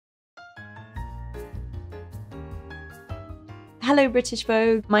Hello British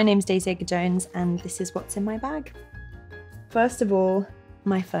Vogue, my name's Daisy Edgar-Jones and this is what's in my bag. First of all,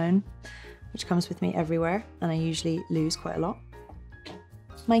 my phone, which comes with me everywhere and I usually lose quite a lot.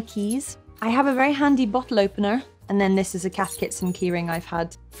 My keys. I have a very handy bottle opener, and then this is a Cath Kidston keyring I've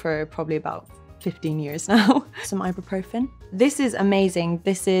had for probably about 15 years now. Some ibuprofen. This is amazing.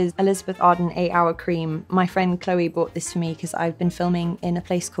 This is Elizabeth Arden 8-Hour Cream. My friend Chloe bought this for me because I've been filming in a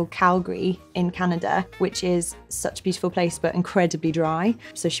place called Calgary in Canada, which is such a beautiful place but incredibly dry.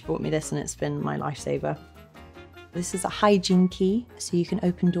 So she bought me this and it's been my lifesaver. This is a hygiene key, so you can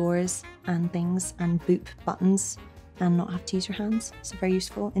open doors and things and boop buttons and not have to use your hands. So very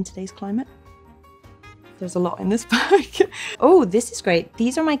useful in today's climate. There's a lot in this bag. Oh, this is great.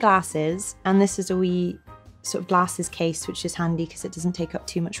 These are my glasses, and this is a wee sort of glasses case, which is handy because it doesn't take up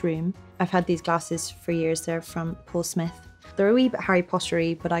too much room. I've had these glasses for years. They're from Paul Smith. They're a wee bit Harry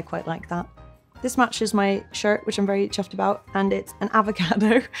Potter-y, but I quite like that. This matches my shirt, which I'm very chuffed about, and it's an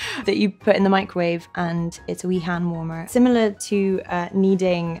avocado that you put in the microwave, and it's a wee hand warmer. Similar to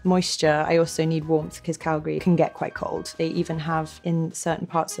needing moisture, I also need warmth because Calgary can get quite cold. They even have, in certain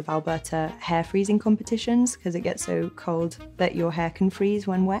parts of Alberta, hair freezing competitions because it gets so cold that your hair can freeze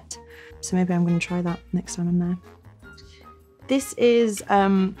when wet. So maybe I'm going to try that next time I'm there. This is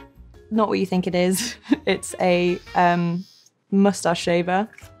not what you think it is. It's a moustache shaver,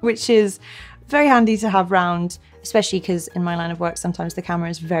 which is very handy to have round, especially because in my line of work, sometimes the camera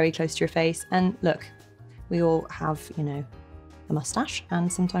is very close to your face. And look, we all have, you know, a mustache, and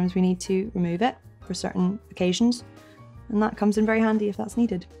sometimes we need to remove it for certain occasions. And that comes in very handy if that's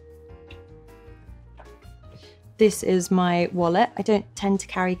needed. This is my wallet. I don't tend to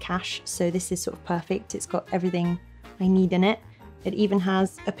carry cash, so this is sort of perfect. It's got everything I need in it. It even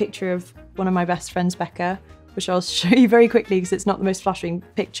has a picture of one of my best friends, Becca, which I'll show you very quickly because it's not the most flattering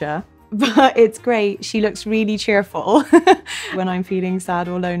picture. But it's great. She looks really cheerful. When I'm feeling sad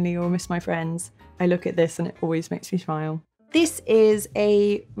or lonely or miss my friends, I look at this and it always makes me smile. This is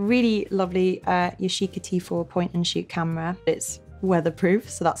a really lovely Yashica T4 point and shoot camera. It's weatherproof,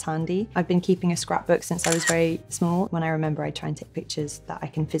 so that's handy. I've been keeping a scrapbook since I was very small. When I remember, I try and take pictures that I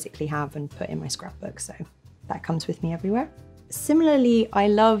can physically have and put in my scrapbook, so that comes with me everywhere. Similarly, I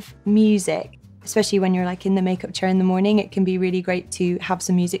love music. Especially when you're like in the makeup chair in the morning, it can be really great to have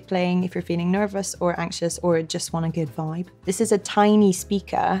some music playing if you're feeling nervous or anxious or just want a good vibe. This is a tiny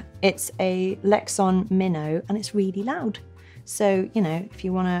speaker. It's a Lexon Minnow and it's really loud. So, you know, if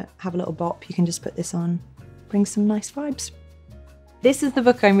you want to have a little bop, you can just put this on, bring some nice vibes. This is the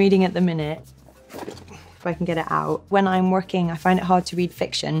book I'm reading at the minute, if I can get it out. When I'm working, I find it hard to read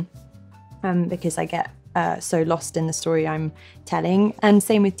fiction because I get so lost in the story I'm telling. And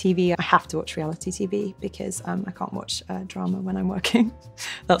same with TV, I have to watch reality TV because I can't watch drama when I'm working.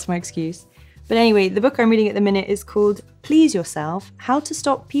 That's my excuse. But anyway, the book I'm reading at the minute is called Please Yourself, How to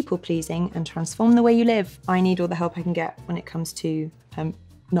Stop People Pleasing and Transform the Way You Live. I need all the help I can get when it comes to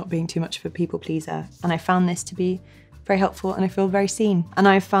not being too much of a people pleaser. And I found this to be very helpful and I feel very seen. And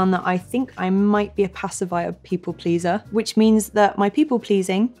I've found that I think I might be a pacifier people pleaser, which means that my people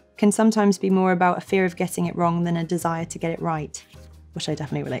pleasing can sometimes be more about a fear of getting it wrong than a desire to get it right, which I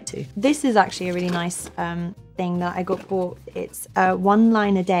definitely relate to. This is actually a really nice thing that I got bought. It's a 1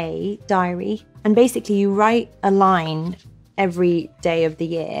 line a day diary. And basically you write a line every day of the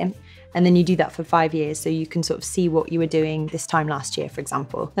year, and then you do that for 5 years. So you can sort of see what you were doing this time last year, for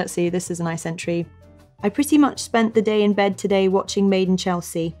example. Let's see, this is a nice entry. I pretty much spent the day in bed today watching Made in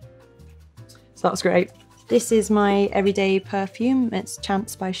Chelsea. So that was great. This is my everyday perfume. It's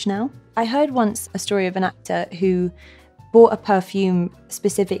Champs by Chanel. I heard once a story of an actor who bought a perfume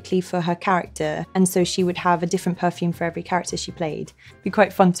specifically for her character, and so she would have a different perfume for every character she played. It'd be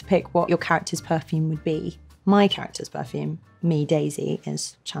quite fun to pick what your character's perfume would be. My character's perfume, me, Daisy,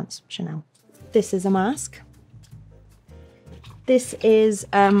 is Champs Chanel. This is a mask. This is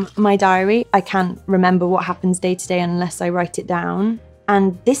my diary. I can't remember what happens day to day unless I write it down.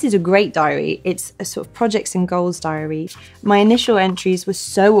 And this is a great diary. It's a sort of projects and goals diary. My initial entries were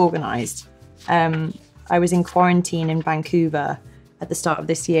so organized. I was in quarantine in Vancouver at the start of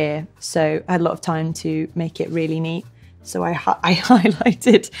this year, so I had a lot of time to make it really neat. So I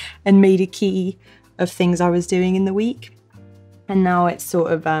highlighted and made a key of things I was doing in the week. And now it's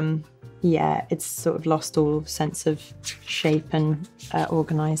sort of, yeah, it's sort of lost all sense of shape and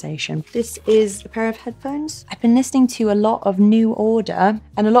organization. This is a pair of headphones. I've been listening to a lot of New Order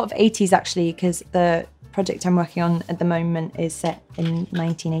and a lot of 80s actually, because the project I'm working on at the moment is set in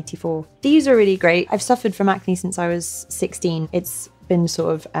 1984. These are really great. I've suffered from acne since I was 16. It's been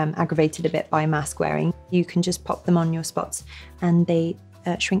sort of aggravated a bit by mask wearing. You can just pop them on your spots and they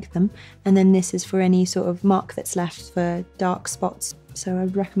shrink them. And then this is for any sort of mark that's left for dark spots, so I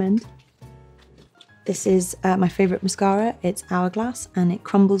would recommend. This is my favourite mascara. It's Hourglass, and it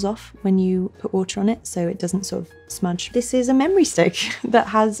crumbles off when you put water on it, so it doesn't sort of smudge. This is a memory stick that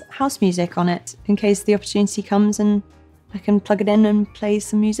has house music on it, in case the opportunity comes and I can plug it in and play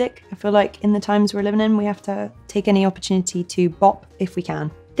some music. I feel like in the times we're living in, we have to take any opportunity to bop if we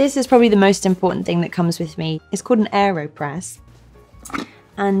can. This is probably the most important thing that comes with me. It's called an AeroPress,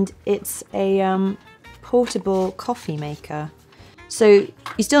 and it's a portable coffee maker. So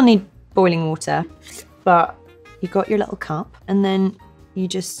you still need boiling water, but you've got your little cup, and then you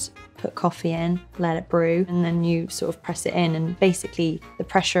just put coffee in, let it brew, and then you sort of press it in, and basically the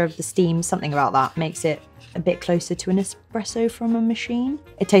pressure of the steam, something about that, makes it a bit closer to an espresso from a machine.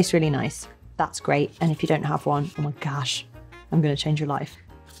 It tastes really nice. That's great. And if you don't have one, oh my gosh, I'm gonna change your life.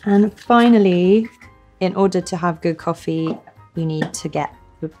 And finally, in order to have good coffee, you need to get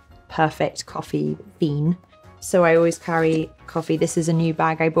the perfect coffee bean. So I always carry coffee. This is a new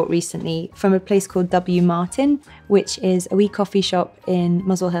bag I bought recently from a place called W. Martin, which is a wee coffee shop in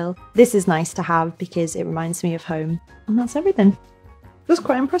Muswell Hill. This is nice to have because it reminds me of home. And that's everything. It was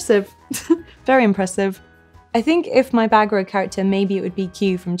quite impressive. Very impressive. I think if my bag were a character, maybe it would be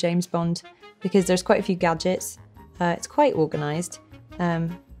Q from James Bond, because there's quite a few gadgets. It's quite organised, but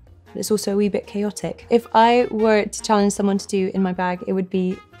it's also a wee bit chaotic. If I were to challenge someone to do in my bag, it would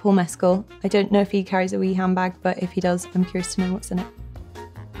be Paul Mescal. I don't know if he carries a wee handbag, but if he does, I'm curious to know what's in it.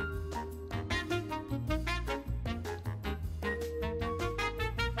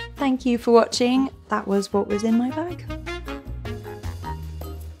 Thank you for watching. That was what was in my bag.